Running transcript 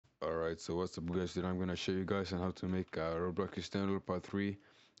Alright, so what's up guys, today I'm gonna show you guys on how to make a Roblox external part 3.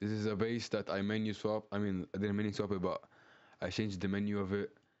 This is a base that I didn't menu swap it, but I changed the menu of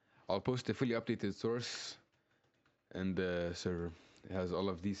it. I'll post a fully updated source and the server. It has all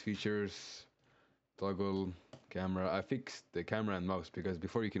of these features, toggle, camera. I fixed the camera and mouse because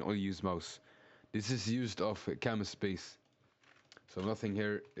before you can only use mouse. This is used off cam space. So nothing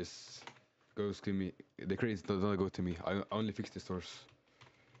here goes to me. The credits doesn't go to me. I only fixed the source.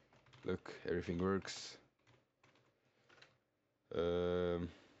 Look, everything works. And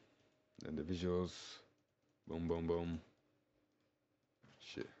the visuals. Boom, boom, boom.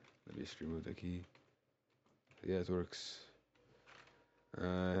 Shit. Let me just remove the key. Yeah, it works. It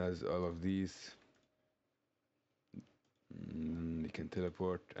has all of these. You can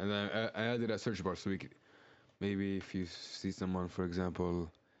teleport. And I added a search bar so we can, maybe if you see someone, for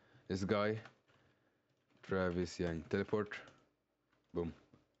example, this guy, Travis Young, teleport. Boom.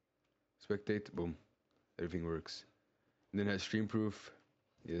 Spectate, boom, everything works. And then it has stream proof,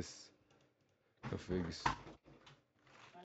 yes, configs,